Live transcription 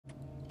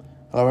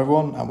Hello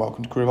everyone and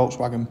welcome to Crewe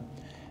Volkswagen.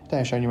 Today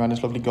I'm showing you around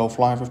this lovely Golf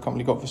Live we've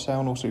currently got for sale,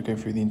 and also go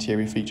through the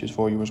interior features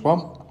for you as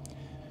well.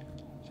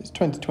 So it's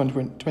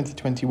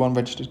 2021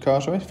 registered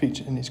car,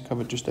 and it's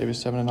covered just over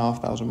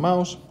 7,500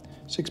 miles.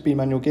 6-speed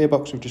manual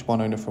gearbox with just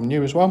one owner from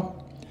new as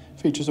well.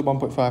 Features a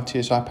 1.5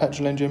 TSI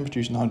petrol engine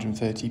producing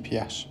 130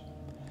 PS.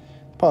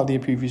 Part of the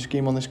approved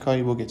scheme on this car,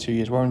 you will get 2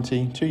 years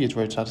warranty, 2 years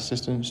roadside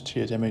assistance,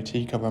 2 years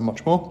MOT cover and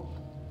much more.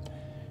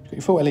 You've got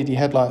your full LED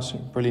headlights,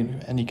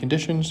 brilliant in any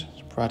conditions,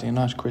 providing a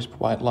nice crisp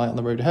white light on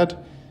the road ahead.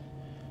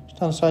 Just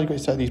down the side, you've got a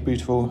set of these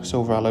beautiful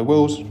silver alloy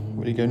wheels,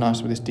 really go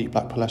nice with this deep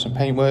black pearlescent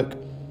paintwork.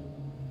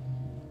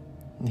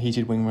 And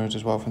heated wing mirrors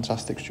as well,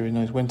 fantastic during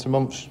those winter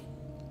months.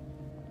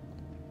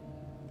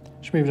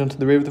 Just moving on to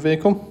the rear of the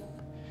vehicle.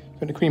 You've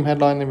got the cream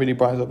headline that really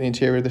brightens up the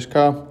interior of this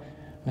car, and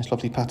this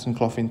lovely pattern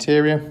cloth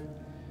interior.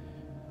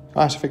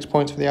 Isofix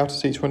points for the outer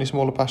seats for any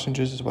smaller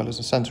passengers, as well as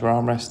a centre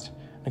armrest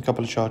and a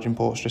couple of charging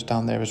ports just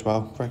down there as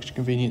well, for extra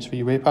convenience for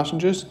your rear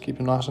passengers, keep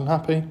them nice and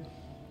happy.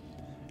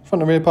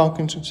 Front and rear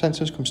parking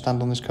sensors come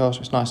stand on this car, so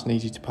it's nice and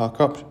easy to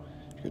park up.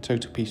 You've got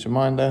total peace of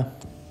mind there.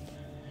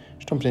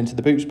 Just jumping into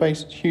the boot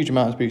space, huge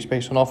amount of boot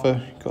space on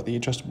offer. You've got the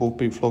adjustable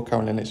boot floor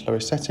currently in its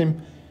lowest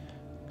setting.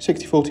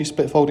 60/40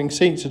 split folding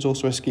seats. There's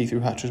also a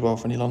ski-through hatch as well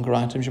for any longer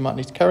items you might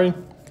need to carry.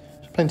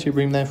 There's plenty of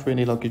room there for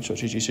any luggage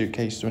such as your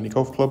suitcases or any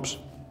golf clubs.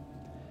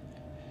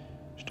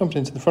 Just jumping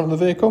into the front of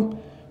the vehicle.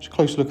 Just a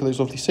closer look at those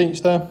lovely seats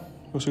there.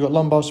 You've also got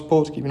lumbar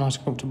support to keep you nice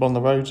and comfortable on the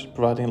roads,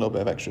 providing a little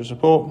bit of extra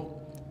support.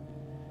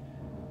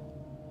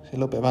 See a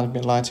little bit of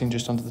ambient lighting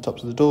just under the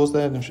tops of the doors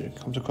there, and it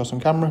comes across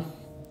on camera.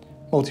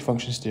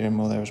 Multifunction steering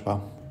wheel there as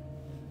well.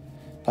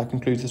 That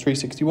concludes the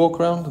 360 walk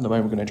around, and the way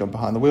we're going to jump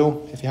behind the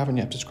wheel. If you haven't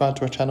yet subscribed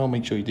to our channel,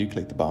 make sure you do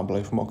click the button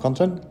below for more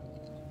content.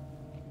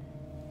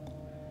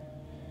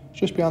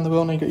 Just behind the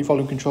wheel now, you've got your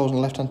volume controls on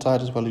the left hand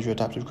side, as well as your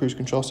adaptive cruise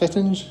control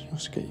settings.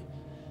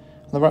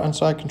 On the right hand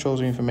side, controls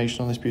your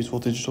information on this beautiful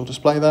digital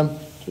display there.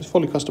 So it's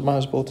fully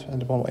customisable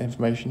depending upon what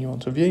information you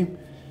want to view. You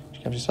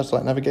can have your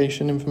satellite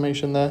navigation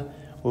information there,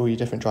 or your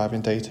different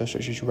driving data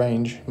such as your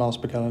range, miles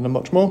per gallon and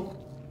much more.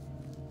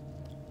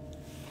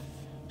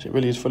 So it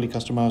really is fully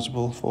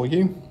customisable for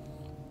you.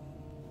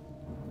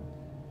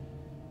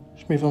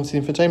 Just move on to the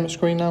infotainment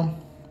screen now.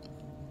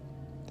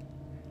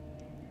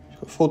 You've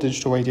got a full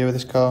digital radio with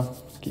this car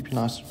to keep you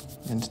nice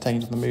and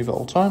entertained on the move at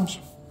all times.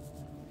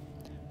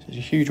 There's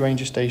a huge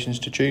range of stations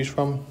to choose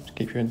from to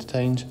keep you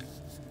entertained.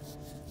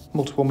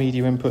 Multiple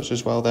media inputs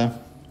as well there.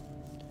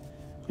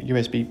 Got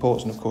USB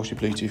ports and of course your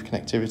Bluetooth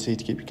connectivity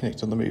to keep you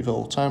connected on the move at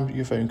all times with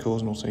your phone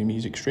calls and also your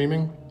music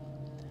streaming.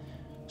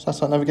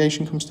 Satellite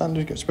navigation comes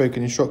standard, you've got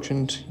spoken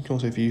instructions. You can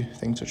also view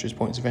things such as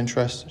points of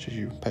interest, such as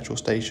your petrol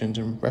stations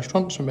and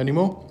restaurants and many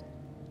more.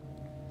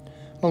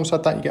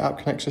 Alongside that you get App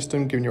Connect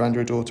system giving you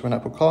AndroidAuto and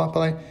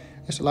AppleCarPlay.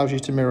 This allows you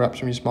to mirror apps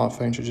from your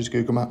smartphone such as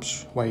Google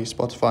Maps, Waze,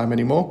 Spotify and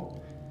many more.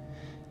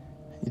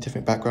 Your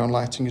different background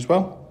lighting as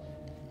well.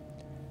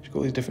 You've got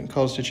all these different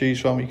colours to choose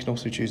from. You can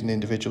also choose an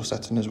individual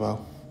setting as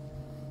well.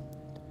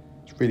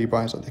 It's really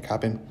bright up the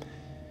cabin.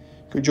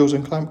 Got jaws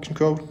and clamp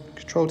control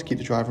to keep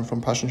the driver and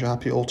front passenger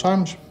happy at all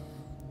times.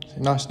 So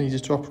nice and easy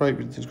to operate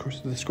with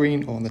the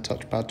screen or on the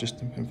touchpad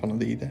just in front of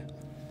the either.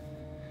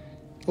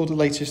 All the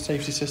latest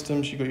safety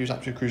systems. You've got your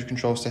adaptive cruise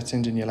control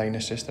settings and your lane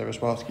assist there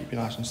as well to keep you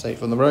nice and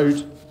safe on the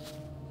road.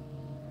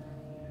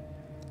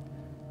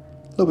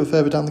 A little bit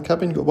further down the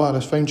cabin, you've got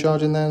wireless phone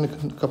charging there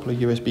and a couple of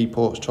USB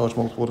ports to charge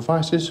multiple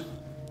devices.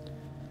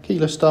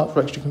 Keyless start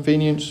for extra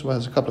convenience, as well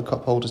as a couple of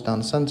cup holders down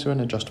the centre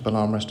and adjustable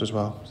armrest as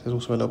well. So there's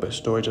also a little bit of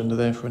storage under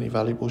there for any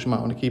valuables you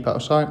might want to keep out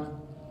of sight.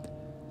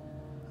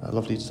 A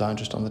lovely design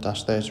just on the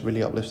dash there to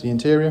really uplift the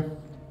interior.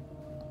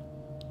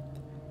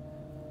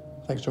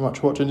 Thanks so much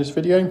for watching this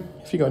video.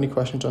 If you've got any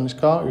questions on this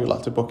car or you'd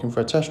like to book in for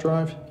a test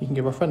drive, you can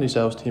give our friendly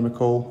sales team a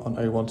call on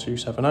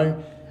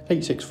 01270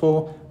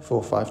 864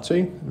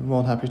 452. We're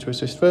more than happy to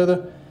assist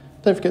further.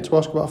 Don't forget to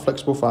ask about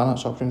flexible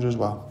finance options as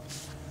well.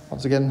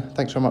 Once again,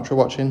 thanks so much for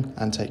watching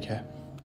and take care.